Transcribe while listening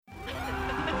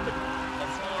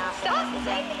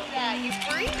Yeah, you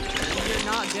freak. You're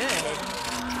not good.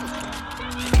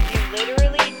 You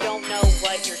literally don't know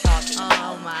what you're talking about.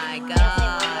 Oh my One more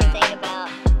god. thing about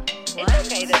It's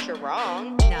okay that you're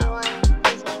wrong. anyone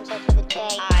whose name starts with a J.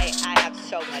 I have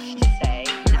so much to say.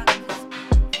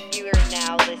 You are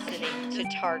now listening to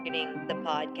Targeting the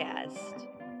Podcast.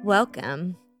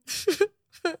 Welcome.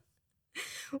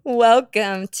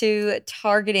 Welcome to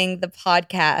Targeting the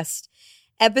Podcast,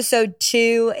 episode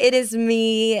 2. It is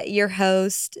me, your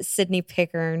host, Sydney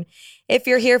Pickern. If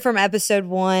you're here from episode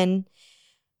 1,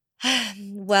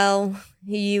 well,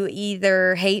 you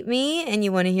either hate me and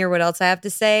you want to hear what else I have to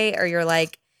say, or you're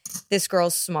like, this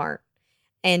girl's smart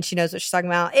and she knows what she's talking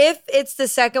about. If it's the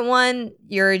second one,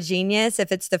 you're a genius.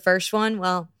 If it's the first one,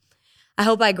 well, I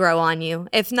hope I grow on you.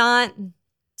 If not,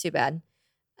 too bad.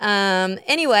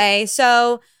 Anyway,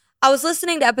 so I was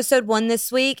listening to episode 1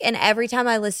 this week, and every time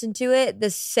I listened to it, the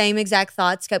same exact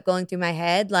thoughts kept going through my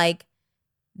head. Like,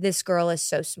 this girl is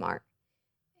so smart.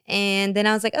 And then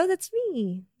I was like, oh, that's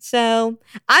me. So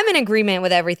I'm in agreement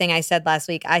with everything I said last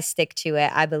week. I stick to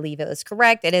it. I believe it was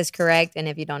correct. It is correct. And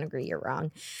if you don't agree, you're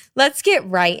wrong. Let's get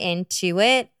right into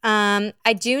it.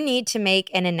 I do need to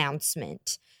make an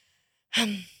announcement.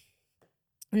 And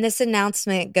this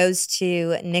announcement goes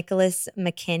to Nicholas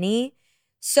McKinney.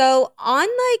 So on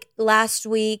last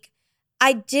week,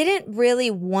 I didn't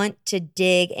really want to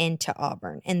dig into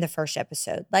Auburn in the first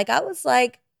episode. I was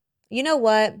like, you know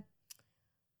what?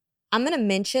 I'm going to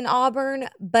mention Auburn,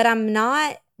 but I'm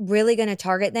not really going to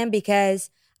target them because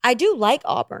I do like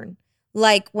Auburn.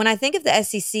 When I think of the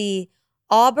SEC,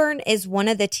 Auburn is one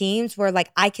of the teams where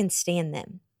I can stand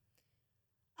them.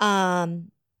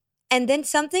 And then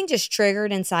something just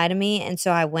triggered inside of me. And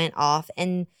so I went off.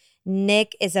 And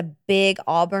Nick is a big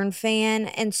Auburn fan.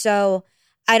 And so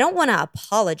I don't want to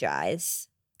apologize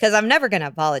because I'm never going to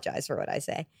apologize for what I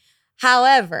say.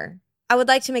 However, I would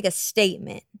like to make a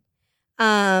statement.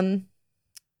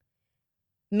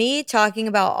 Me talking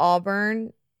about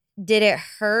Auburn, did it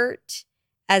hurt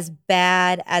as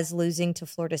bad as losing to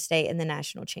Florida State in the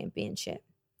national championship?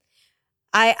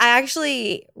 I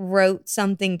actually wrote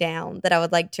something down that I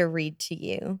would like to read to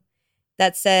you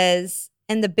that says,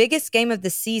 in the biggest game of the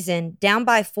season, down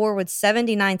by 4 with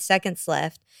 79 seconds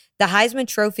left, the Heisman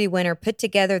Trophy winner put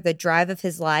together the drive of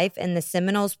his life, and the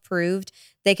Seminoles proved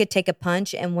they could take a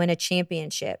punch and win a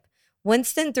championship.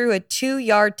 Winston threw a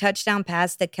 2-yard touchdown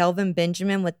pass to Kelvin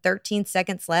Benjamin with 13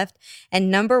 seconds left, and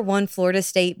number 1 Florida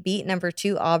State beat number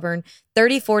 2 Auburn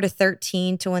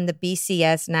 34-13 to win the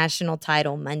BCS national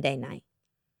title Monday night.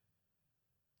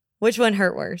 Which one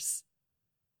hurt worse?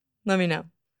 Let me know.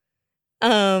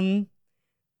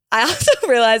 I also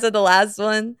realized that the last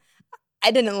one,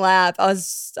 I didn't laugh. I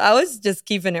was just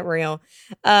keeping it real.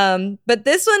 But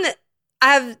this one,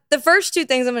 I have the first 2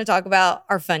 things I'm going to talk about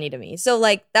are funny to me. So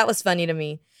that was funny to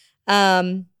me.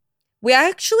 We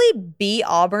actually beat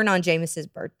Auburn on Jameis's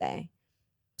birthday.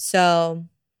 So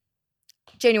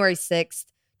January 6th,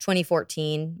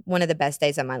 2014, one of the best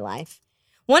days of my life.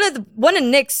 One of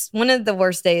the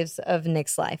worst days of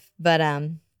Nick's life. But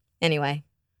anyway,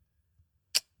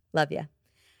 love you.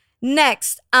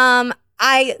 Next,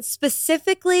 I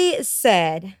specifically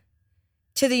said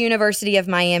to the University of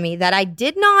Miami that I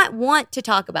did not want to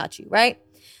talk about you, right?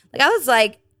 I was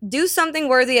like, do something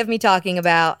worthy of me talking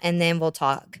about, and then we'll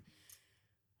talk.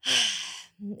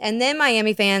 And then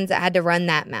Miami fans had to run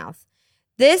that mouth.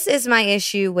 This is my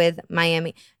issue with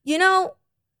Miami.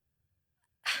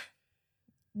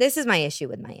 This is my issue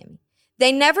with Miami.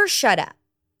 They never shut up.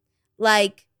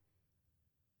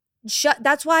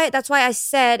 That's why I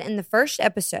said in the first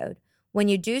episode, when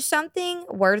you do something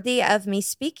worthy of me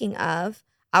speaking of,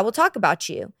 I will talk about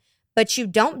you. But you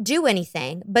don't do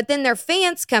anything. But then their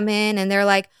fans come in and they're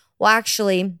like, well,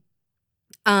 actually,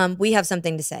 we have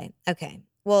something to say. Okay,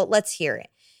 well, let's hear it.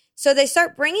 So they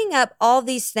start bringing up all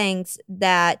these things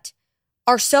that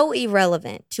are so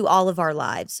irrelevant to all of our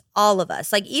lives, all of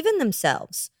us, even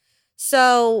themselves.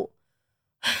 So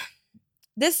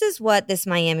this is what this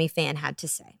Miami fan had to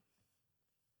say.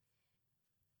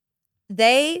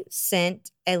 They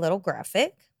sent a little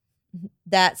graphic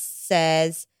that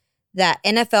says that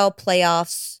NFL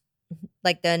playoffs,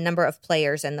 the number of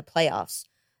players in the playoffs,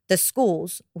 the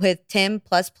schools with 10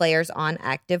 plus players on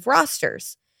active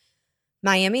rosters.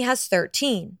 Miami has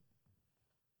 13.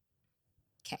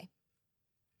 Okay.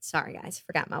 Sorry, guys.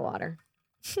 Forgot my water.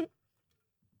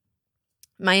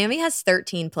 Miami has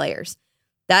 13 players.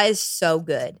 That is so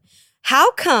good.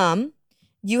 How come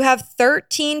you have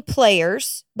 13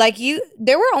 players?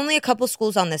 There were only a couple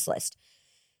schools on this list.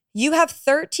 You have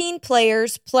 13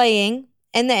 players playing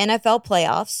in the NFL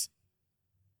playoffs,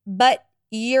 but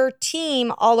your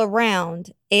team all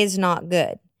around is not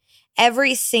good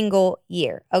every single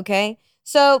year, okay?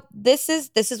 So this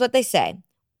is what they say.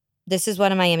 This is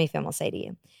what a Miami fan will say to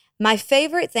you. My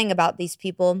favorite thing about these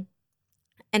people,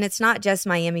 and it's not just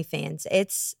Miami fans,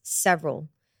 it's several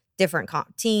different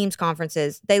teams,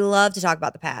 conferences. They love to talk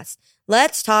about the past.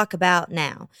 Let's talk about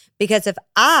now. Because if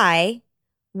I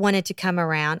wanted to come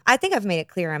around, I think I've made it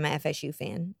clear I'm an FSU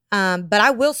fan. But I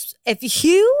will, if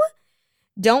you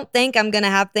don't think I'm going to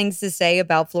have things to say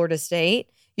about Florida State,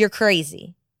 you're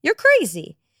crazy. You're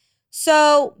crazy.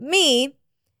 So me,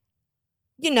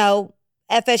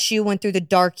 FSU went through the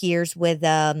dark years with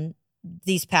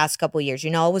these past couple years.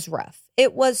 It was rough.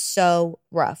 It was so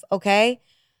rough, okay?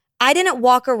 I didn't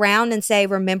walk around and say,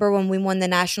 remember when we won the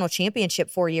national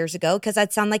championship 4 years ago, because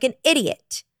I'd sound like an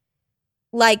idiot.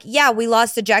 Like, yeah, we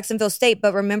lost to Jacksonville State,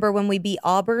 but remember when we beat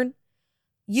Auburn?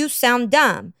 You sound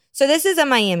dumb. So this is a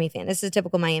Miami fan. This is a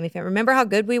typical Miami fan. Remember how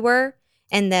good we were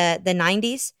in the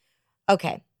 90s?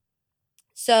 Okay.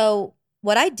 So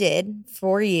what I did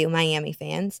for you, Miami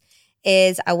fans,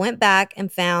 is I went back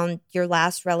and found your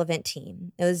last relevant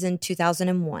team. It was in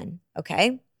 2001,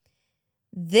 okay?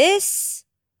 This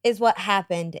is what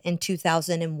happened in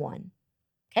 2001,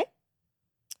 okay?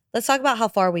 Let's talk about how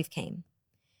far we've came.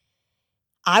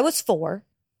 I was 4.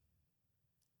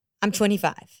 I'm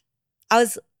 25. I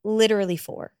was literally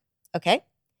 4, okay?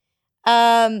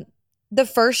 The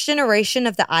first generation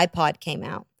of the iPod came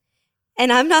out.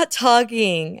 And I'm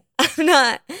talking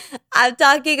about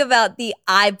the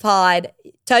iPod.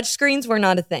 Touchscreens were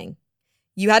not a thing.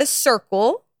 You had a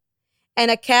circle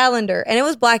and a calendar, and it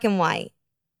was black and white.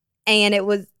 And it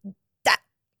was that.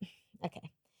 Okay.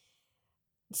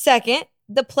 Second,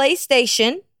 the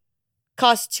PlayStation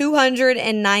cost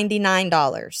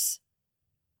 $299.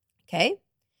 Okay.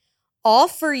 All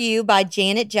For You by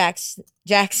Janet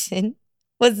Jackson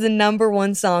was the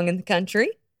 #1 song in the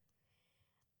country.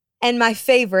 And my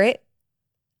favorite,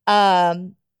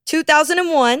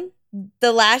 2001,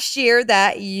 the last year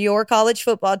that your college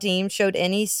football team showed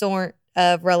any sort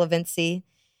of relevancy,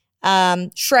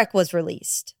 Shrek was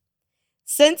released.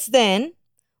 Since then,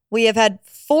 we have had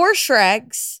 4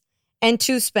 Shreks and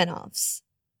 2 spinoffs.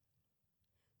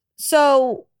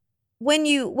 So when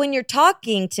you're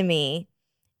talking to me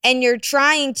and you're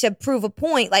trying to prove a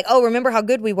point, like, oh, remember how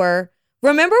good we were?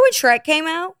 Remember when Shrek came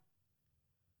out?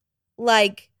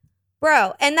 Like,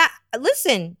 bro, and that,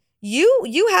 listen,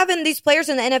 you having these players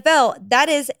in the NFL, that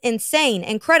is insane,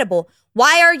 incredible.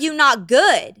 Why are you not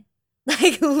good?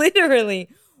 Like, literally,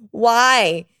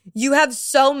 why? You have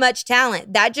so much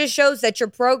talent. That just shows that your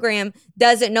program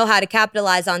doesn't know how to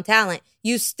capitalize on talent.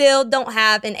 You still don't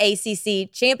have an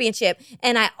ACC championship.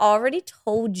 And I already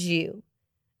told you,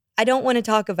 I don't want to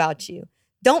talk about you.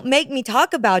 Don't make me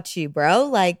talk about you, bro.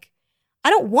 Like, I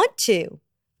don't want to.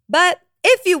 But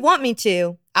if you want me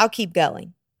to, I'll keep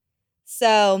going.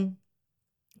 So,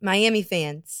 Miami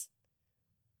fans,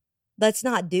 let's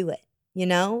not do it.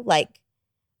 Like,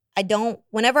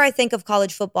 whenever I think of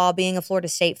college football, being a Florida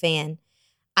State fan,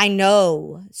 I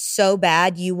know so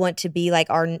bad you want to be like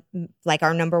our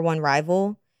 #1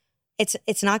 rival.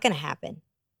 It's not going to happen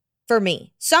for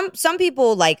me. Some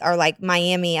people are like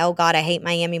Miami. Oh God, I hate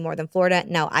Miami more than Florida.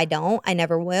 No, I don't. I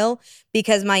never will,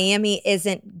 because Miami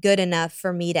isn't good enough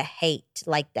for me to hate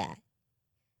like that.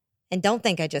 And don't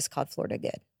think I just called Florida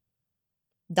good.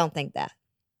 Don't think that.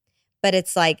 But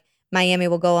it's like Miami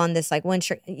will go on this like win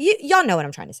streak. Y'all know what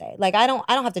I'm trying to say. Like, I don't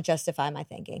have to justify my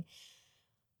thinking.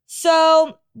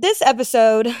 So this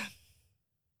episode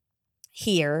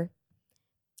here,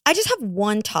 I just have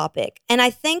one topic. And I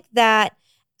think that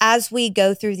as we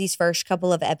go through these first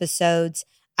couple of episodes,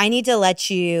 I need to let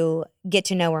you get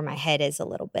to know where my head is a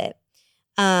little bit.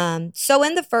 So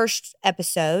in the first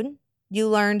episode, you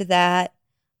learned that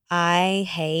I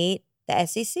hate the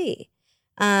SEC.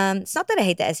 It's not that I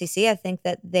hate the SEC. I think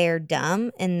that they're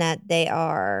dumb and that they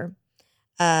are,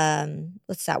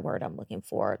 what's that word I'm looking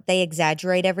for? They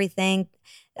exaggerate everything.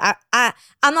 I'm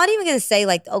not even going to say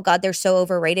like, oh God, they're so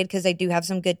overrated, because they do have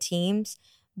some good teams.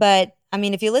 But I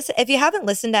mean, if you haven't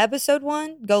listened to episode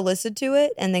 1, go listen to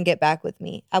it and then get back with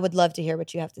me. I would love to hear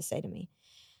what you have to say to me.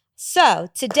 So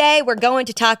today we're going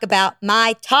to talk about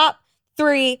my top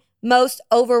 3 most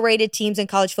overrated teams in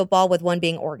college football, with one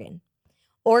being Oregon.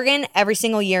 Oregon every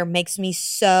single year makes me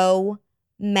so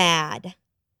mad.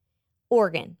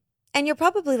 Oregon. And you're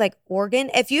probably like, Oregon?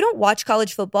 If you don't watch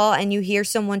college football and you hear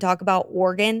someone talk about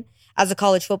Oregon as a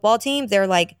college football team, they're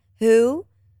like, who?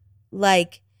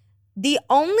 Like, the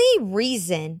only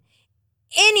reason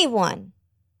anyone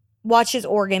watches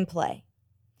Oregon play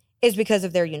is because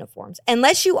of their uniforms.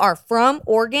 Unless you are from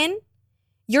Oregon,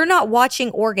 You're not watching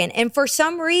Oregon. And for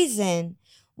some reason,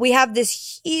 we have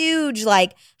this huge,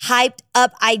 like, hyped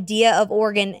up idea of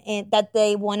Oregon that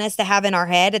they want us to have in our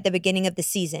head at the beginning of the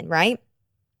season, right?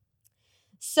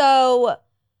 So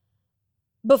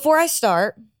before I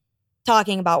start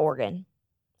talking about Oregon,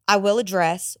 I will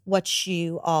address what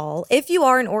you all, if you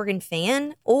are an Oregon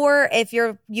fan, or if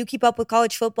you keep up with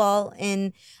college football,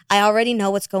 and I already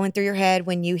know what's going through your head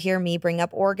when you hear me bring up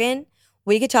Oregon,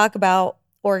 we could talk about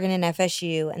Oregon and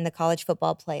FSU and the college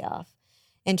football playoff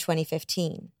in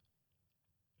 2015.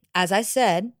 As I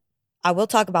said, I will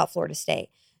talk about Florida State.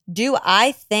 Do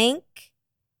I think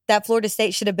that Florida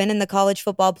State should have been in the college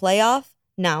football playoff?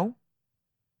 No.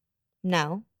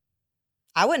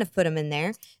 I wouldn't have put them in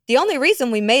there. The only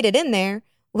reason we made it in there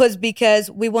was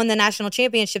because we won the national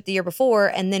championship the year before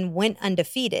and then went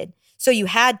undefeated. So you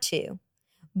had to.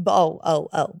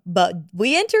 But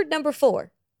we entered number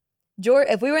 4.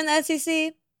 If we were in the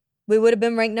SEC, we would have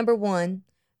been ranked number 1.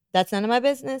 That's none of my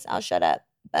business. I'll shut up.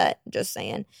 But just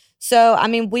saying. So, I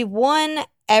mean, we won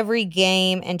every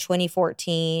game in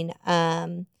 2014.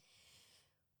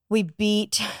 We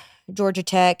beat Georgia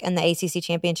Tech in the ACC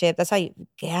championship. That's how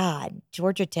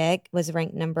Georgia Tech was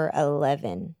ranked number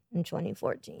 11 in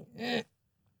 2014.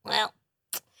 Well,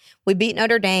 we beat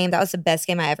Notre Dame. That was the best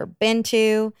game I ever been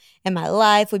to in my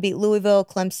life. We beat Louisville,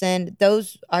 Clemson.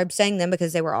 Those, I'm saying them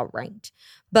because they were all ranked.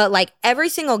 But like every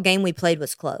single game we played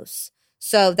was close.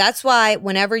 So that's why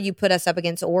whenever you put us up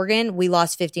against Oregon, we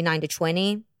lost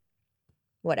 59-20.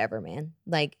 Whatever, man.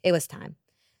 Like, it was time.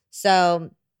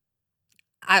 So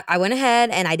I went ahead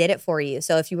and I did it for you.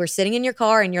 So if you were sitting in your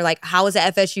car and you're like, how is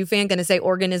an FSU fan going to say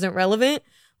Oregon isn't relevant?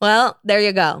 Well, there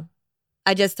you go.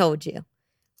 I just told you.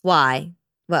 Why?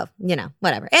 Well,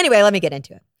 whatever. Anyway, let me get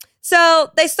into it.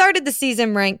 So they started the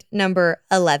season ranked number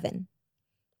 11.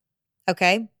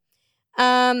 Okay.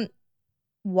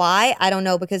 Why? I don't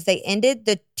know, because they ended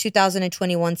the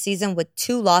 2021 season with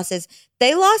 2 losses.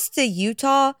 They lost to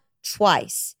Utah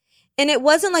twice. And it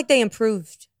wasn't like they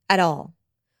improved at all.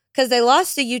 Because they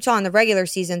lost to Utah in the regular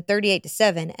season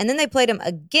 38-7, and then they played them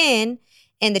again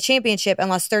in the championship and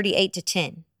lost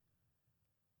 38-10.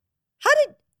 How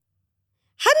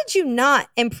did you not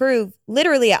improve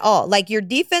literally at all? Like, your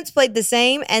defense played the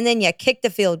same, and then you kicked the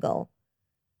field goal.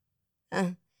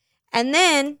 And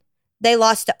then they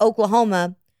lost to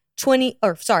Oklahoma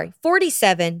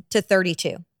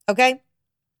 47-32. Okay?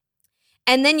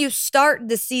 And then you start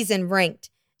the season ranked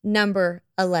number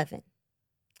 11.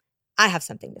 I have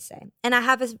something to say. And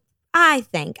I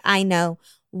think I know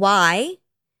why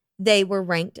they were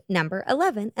ranked number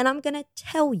 11. And I'm going to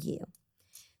tell you.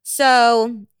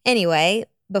 So anyway,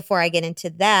 before I get into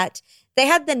that, they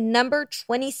had the number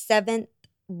 27th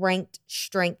ranked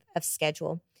strength of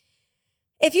schedule.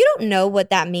 If you don't know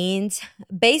what that means,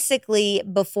 basically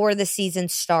before the season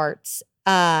starts,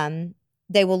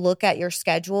 they will look at your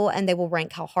schedule and they will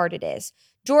rank how hard it is.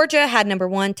 Georgia had number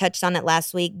 1, touched on it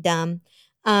last week, dumb.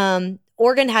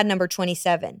 Oregon had number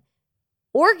 27.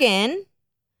 Oregon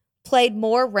played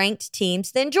more ranked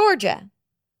teams than Georgia.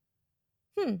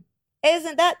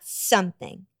 Isn't that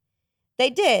something? They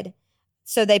did.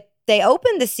 So they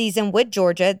opened the season with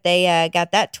Georgia. They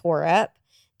got that tore up.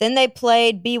 Then they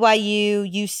played BYU,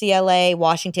 UCLA,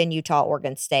 Washington, Utah,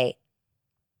 Oregon State.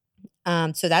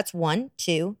 So that's 1,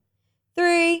 2,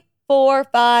 3, 4,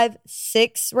 5,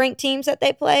 6 ranked teams that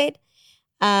they played.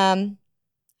 I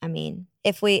mean,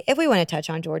 if we want to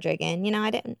touch on Georgia again, I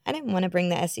didn't want to bring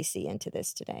the SEC into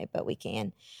this today, but we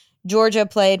can. Georgia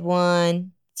played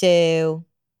 1, 2,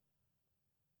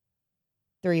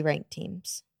 3 ranked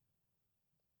teams.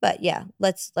 But yeah,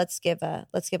 let's give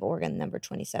Oregon number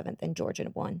 27th and Georgia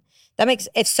 1.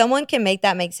 If someone can make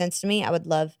that make sense to me, I would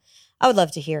love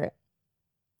to hear it.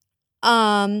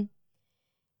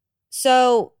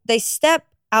 So they step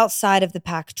outside of the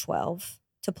Pac-12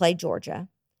 to play Georgia.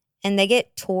 And they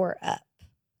get tore up.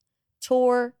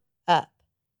 But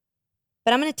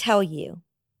I'm going to tell you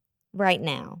right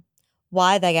now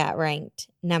why they got ranked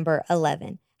number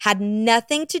 11. Had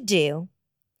nothing to do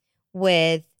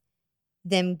with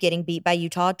them getting beat by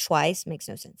Utah twice. Makes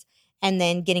no sense. And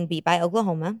then getting beat by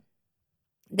Oklahoma.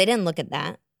 They didn't look at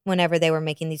that whenever they were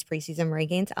making these preseason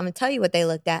rankings. I'm going to tell you what they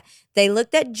looked at. They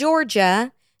looked at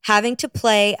Georgia having to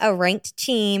play a ranked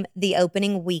team the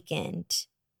opening weekend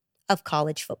of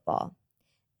college football.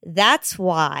 That's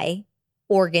why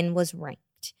Oregon was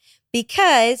ranked,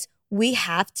 because we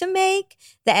have to make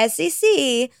the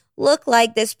SEC look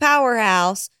like this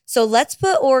powerhouse. So let's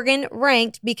put Oregon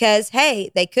ranked because,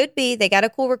 hey, they got a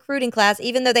cool recruiting class,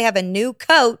 even though they have a new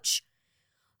coach.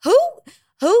 Who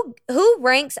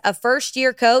ranks a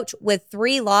first-year coach with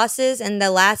 3 losses in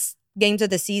the last games of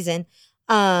the season?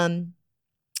 I'm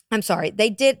sorry. They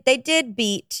did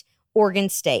beat Oregon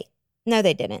State. No,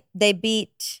 they didn't. They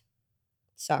beat,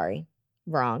 sorry,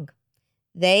 wrong.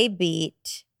 They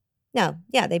beat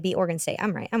Oregon State.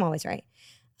 I'm right. I'm always right.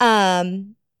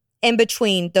 In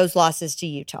between those losses to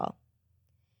Utah.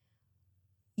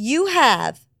 You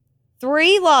have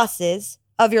 3 losses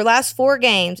of your last 4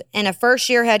 games and a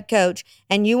first-year head coach,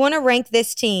 and you want to rank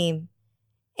this team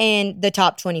in the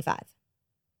top 25.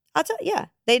 I'll tell you, yeah,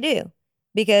 they do.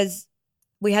 Because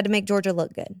we had to make Georgia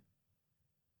look good.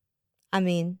 I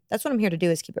mean, that's what I'm here to do,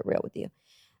 is keep it real with you.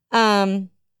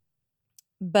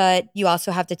 But you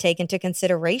also have to take into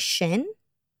consideration,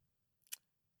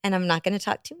 and I'm not going to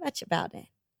talk too much about it,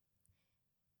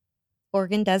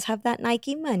 Oregon does have that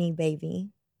Nike money, baby.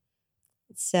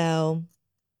 So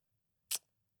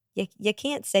you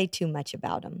can't say too much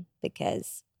about them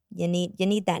because you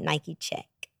need that Nike check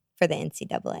for the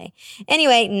NCAA.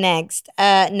 Anyway, next,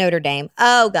 Notre Dame.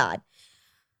 Oh, God.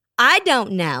 I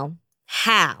don't know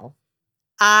how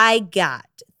I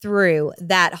got through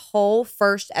that whole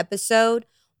first episode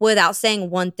without saying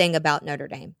one thing about Notre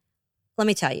Dame. Let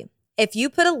me tell you, if you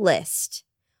put a list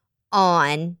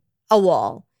on a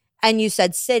wall and you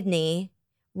said, Sydney,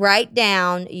 write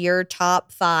down your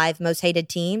top 5 most hated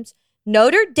teams,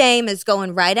 Notre Dame is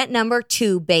going right at number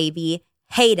 2, baby.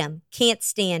 Hate them. Can't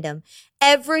stand them.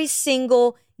 Every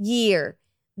single year,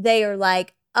 they are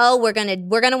like, oh, we're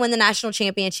gonna win the national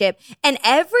championship. And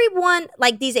everyone,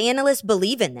 like these analysts,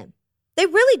 believe in them. They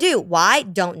really do. Why?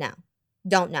 Don't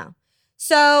know.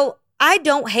 So I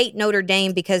don't hate Notre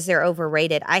Dame because they're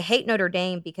overrated. I hate Notre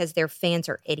Dame because their fans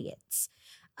are idiots.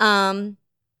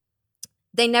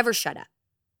 They never shut up.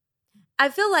 I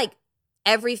feel like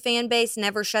every fan base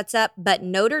never shuts up, but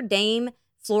Notre Dame,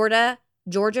 Florida,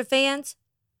 Georgia fans,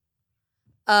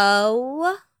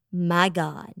 oh my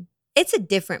God. It's a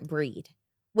different breed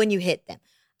when you hit them.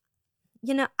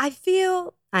 You know, I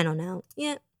don't know.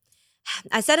 Yeah.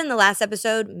 I said in the last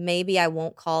episode, maybe I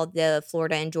won't call the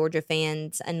Florida and Georgia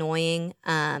fans annoying,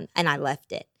 and I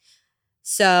left it.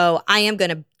 So I am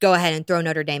going to go ahead and throw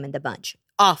Notre Dame in the bunch.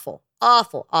 Awful.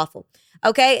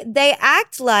 Okay, they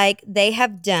act like they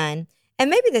have done, and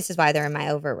maybe this is why they're in my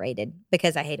overrated,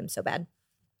 because I hate them so bad.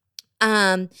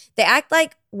 They act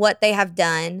like what they have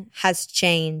done has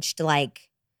changed, like,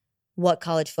 what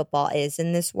college football is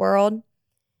in this world.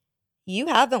 You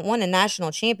haven't won a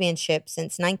national championship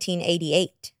since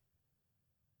 1988.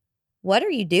 What are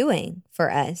you doing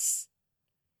for us?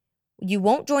 You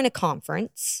won't join a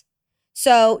conference.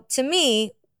 So to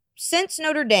me, since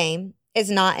Notre Dame is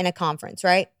not in a conference,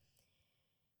 right?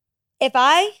 If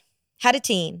I had a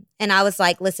team and I was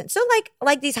like, listen, so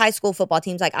like these high school football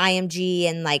teams like IMG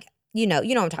and like, you know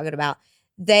what I'm talking about.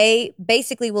 They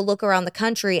basically will look around the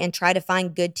country and try to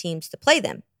find good teams to play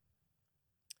them.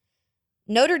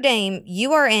 Notre Dame,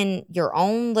 you are in your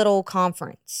own little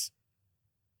conference.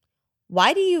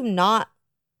 Why do you not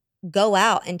go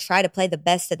out and try to play the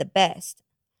best of the best?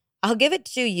 I'll give it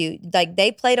to you. Like,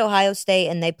 they played Ohio State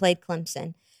and they played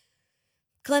Clemson.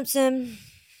 Clemson,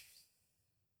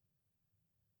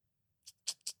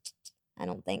 I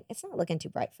don't think, it's not looking too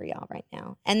bright for y'all right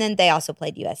now. And then they also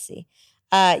played USC.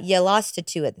 You lost to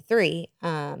 2 of the 3,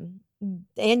 and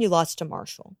you lost to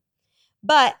Marshall.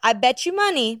 But I bet you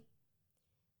money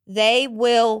they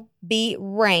will be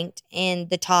ranked in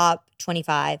the top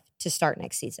 25 to start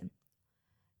next season.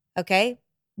 Okay?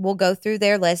 We'll go through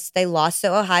their list. They lost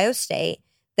to Ohio State.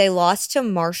 They lost to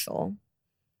Marshall.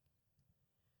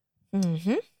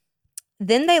 Then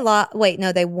they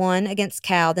they won against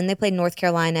Cal. Then they played North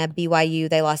Carolina, BYU.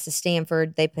 They lost to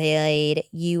Stanford. They played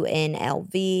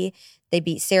UNLV. They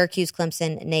beat Syracuse,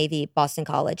 Clemson, Navy, Boston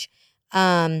College.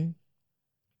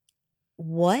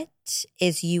 What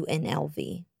is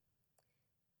UNLV?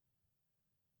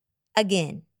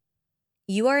 Again,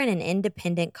 you are in an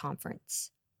independent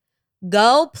conference.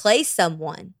 Go play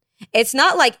someone. It's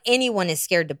not like anyone is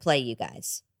scared to play you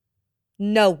guys.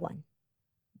 No one.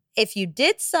 If you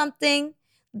did something,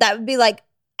 that would be like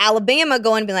Alabama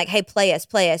going and be like, hey, play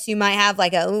us. You might have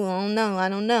like I don't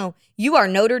know. You are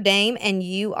Notre Dame and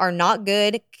you are not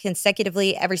good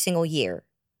consecutively every single year.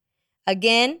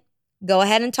 Again, go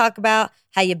ahead and talk about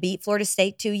how you beat Florida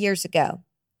State 2 years ago.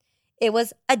 It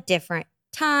was a different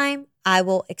time. I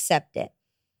will accept it.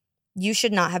 You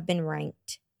should not have been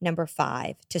ranked number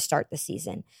 5 to start the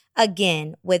season.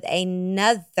 Again, with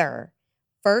another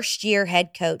first-year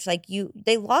head coach. Like,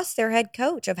 they lost their head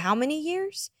coach of how many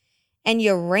years? And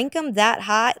you rank them that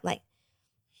high? Like,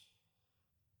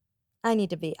 I need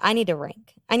to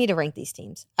rank these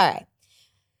teams. All right.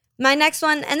 My next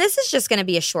one, and this is just going to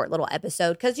be a short little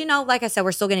episode because, like I said,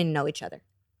 we're still getting to know each other.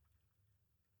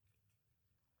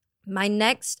 My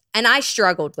next, and I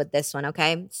struggled with this one,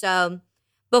 okay? So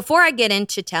before I get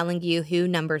into telling you who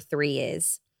number 3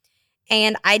 is,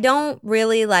 and I don't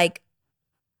really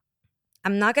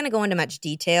I'm not going to go into much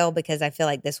detail because I feel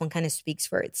like this one kind of speaks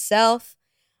for itself.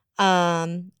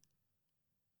 I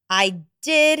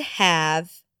did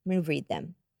have, let me read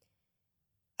them,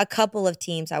 a couple of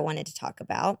teams I wanted to talk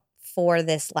about for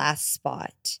this last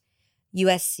spot.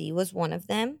 USC was one of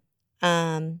them.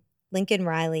 Lincoln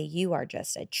Riley, you are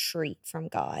just a treat from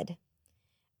God.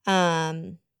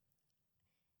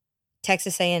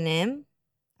 Texas A&M,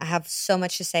 I have so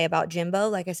much to say about Jimbo,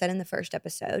 like I said in the first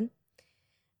episode.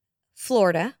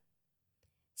 Florida.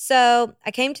 So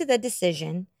I came to the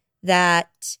decision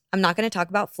that I'm not going to talk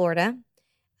about Florida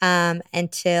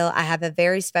until I have a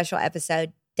very special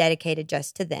episode dedicated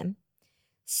just to them.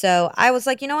 So I was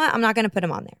like, you know what? I'm not going to put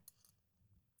them on there.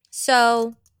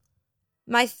 So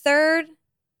my third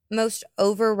most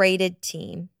overrated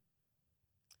team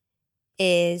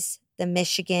is the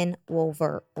Michigan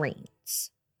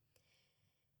Wolverines.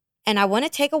 And I want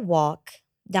to take a walk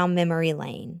down memory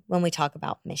lane when we talk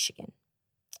about Michigan.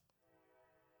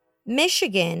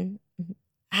 Michigan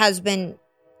has been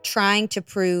trying to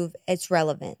prove its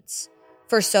relevance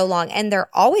for so long, and they're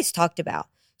always talked about.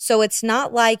 So it's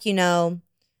not like, they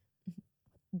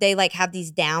have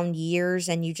these down years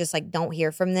and you just don't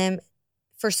hear from them.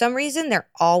 For some reason, they're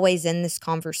always in this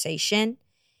conversation,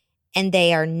 and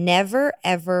they are never,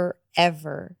 ever,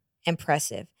 ever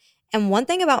impressive. And one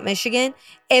thing about Michigan,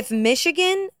 if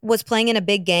Michigan was playing in a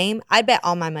big game, I'd bet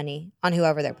all my money on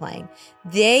whoever they're playing.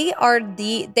 They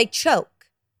choke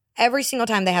every single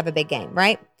time they have a big game,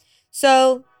 right?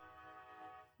 So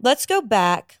let's go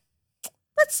back.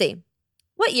 Let's see.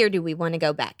 What year do we want to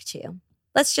go back to?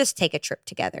 Let's just take a trip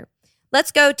together.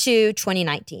 Let's go to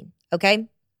 2019, okay?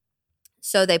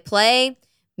 So they play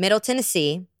Middle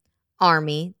Tennessee,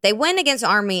 Army. They win against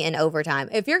Army in overtime.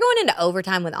 If you're going into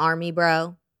overtime with Army,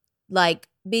 bro,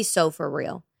 be so for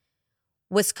real.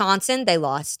 Wisconsin, they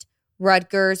lost.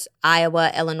 Rutgers,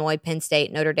 Iowa, Illinois, Penn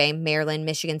State, Notre Dame, Maryland,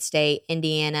 Michigan State,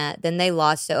 Indiana. Then they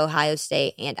lost to Ohio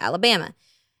State and Alabama.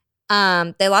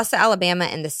 They lost to Alabama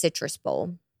in the Citrus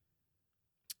Bowl.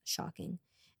 Shocking.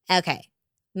 Okay.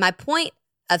 My point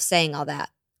of saying all that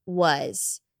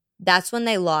was that's when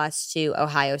they lost to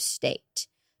Ohio State.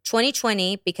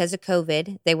 2020, because of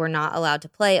COVID, they were not allowed to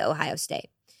play Ohio State.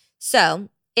 So,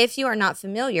 if you are not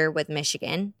familiar with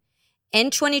Michigan, in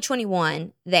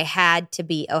 2021, they had to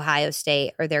beat Ohio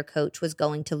State or their coach was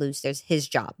going to lose his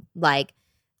job.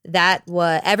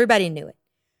 Everybody knew it.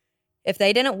 If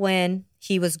they didn't win,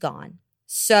 he was gone.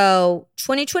 So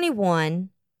 2021,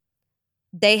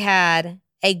 they had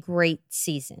a great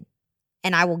season,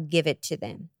 and I will give it to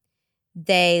them.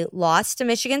 They lost to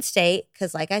Michigan State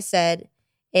because, like I said,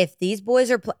 if these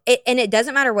boys are and it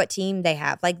doesn't matter what team they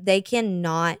have, they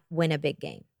cannot win a big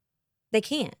game. They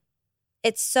can't.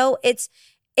 It's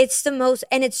the most,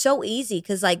 and it's so easy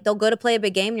because they'll go to play a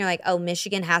big game and you're like, oh,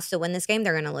 Michigan has to win this game.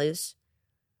 They're going to lose.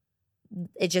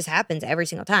 It just happens every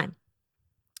single time.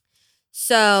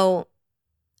 So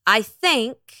I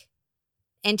think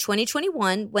in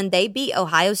 2021, when they beat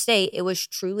Ohio State, it was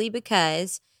truly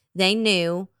because they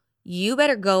knew you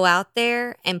better go out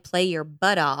there and play your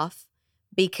butt off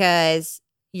because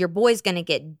your boy's going to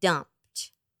get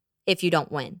dumped if you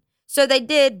don't win. So they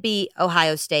did beat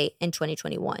Ohio State in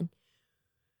 2021.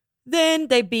 Then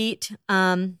they beat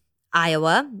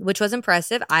Iowa, which was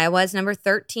impressive. Iowa is number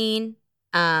 13.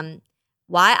 Why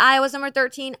Iowa's number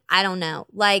 13? I don't know.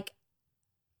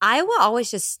 Iowa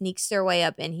always just sneaks their way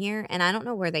up in here, and I don't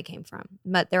know where they came from,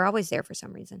 but they're always there for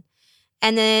some reason.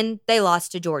 And then they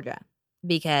lost to Georgia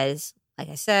because, like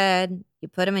I said, you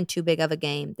put them in too big of a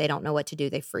game. They don't know what to do.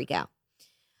 They freak out.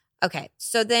 Okay,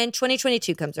 so then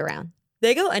 2022 comes around.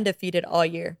 They go undefeated all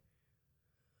year.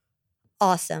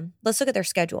 Awesome. Let's look at their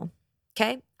schedule.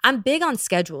 Okay. I'm big on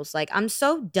schedules. I'm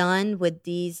so done with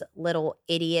these little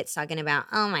idiots talking about,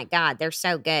 oh my God, they're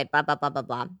so good. Blah, blah, blah, blah,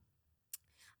 blah.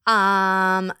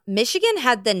 Michigan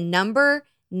had the number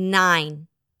 9.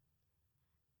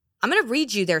 I'm going to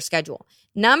read you their schedule.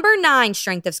 Number 9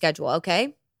 strength of schedule.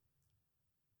 Okay.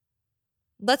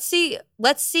 Let's see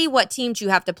what teams you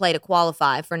have to play to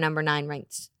qualify for number 9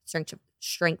 ranked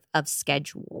strength of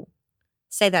schedule.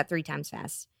 Say that 3 times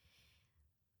fast.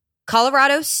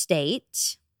 Colorado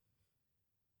State,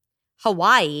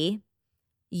 Hawaii,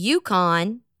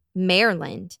 Yukon,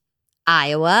 Maryland,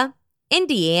 Iowa,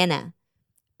 Indiana,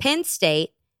 Penn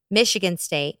State, Michigan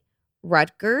State,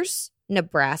 Rutgers,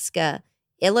 Nebraska,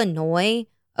 Illinois,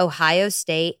 Ohio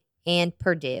State, and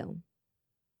Purdue.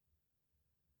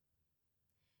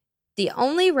 The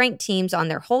only ranked teams on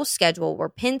their whole schedule were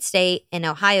Penn State and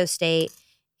Ohio State,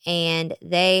 and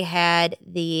they had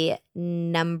the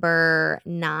number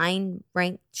 9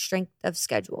 ranked strength of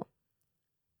schedule.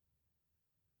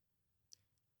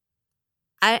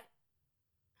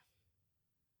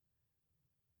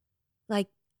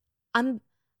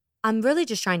 I'm really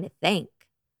just trying to think.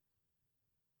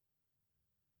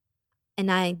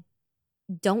 And I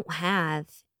don't have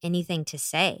anything to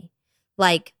say.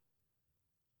 Like,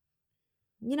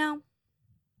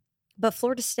 but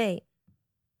Florida State,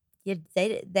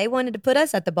 they wanted to put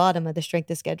us at the bottom of the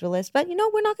strength of schedule list, but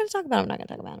we're not going to talk about them. We're not going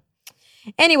to talk about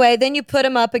them. Anyway, then you put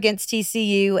them up against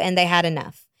TCU, and they had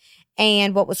enough.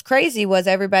 And what was crazy was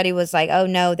everybody was like, oh,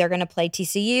 no, they're going to play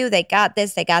TCU. They got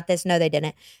this. They got this. No, they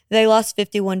didn't. They lost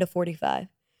 51-45.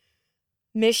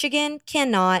 Michigan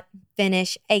cannot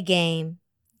finish a game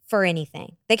for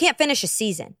anything. They can't finish a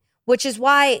season, which is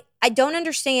why I don't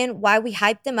understand why we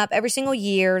hype them up every single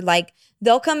year. Like,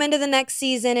 they'll come into the next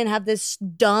season and have this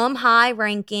dumb high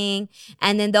ranking,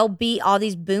 and then they'll beat all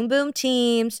these boom, boom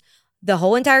teams the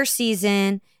whole entire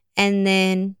season, and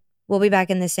then we'll be back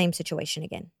in the same situation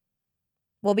again.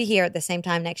 We'll be here at the same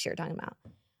time next year talking about,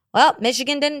 well,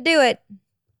 Michigan didn't do it.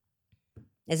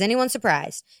 Is anyone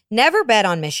surprised? Never bet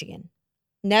on Michigan.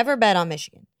 Never bet on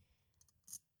Michigan.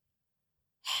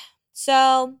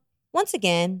 So, once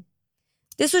again,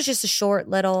 this was just a short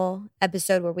little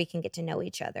episode where we can get to know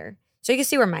each other. So you can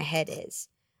see where my head is.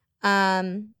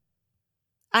 I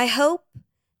hope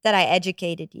that I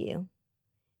educated you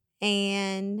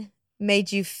and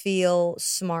made you feel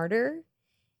smarter.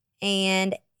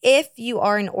 And if you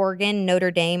are an Oregon, Notre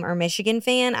Dame, or Michigan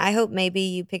fan, I hope maybe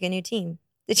you pick a new team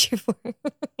to cheer for.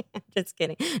 I'm just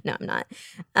kidding. No, I'm not.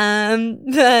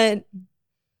 But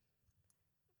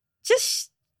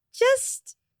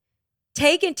just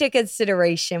take into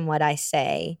consideration what I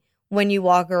say when you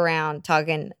walk around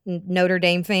talking Notre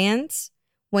Dame fans,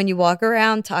 when you walk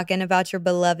around talking about your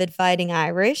beloved Fighting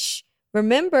Irish.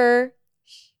 Remember,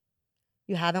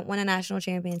 you haven't won a national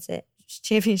championship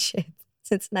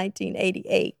since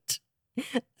 1988.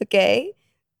 Okay?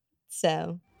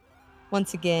 So,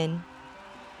 once again,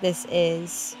 this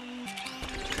is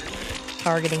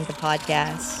Targeting the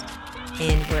Podcast,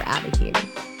 and we're out of here.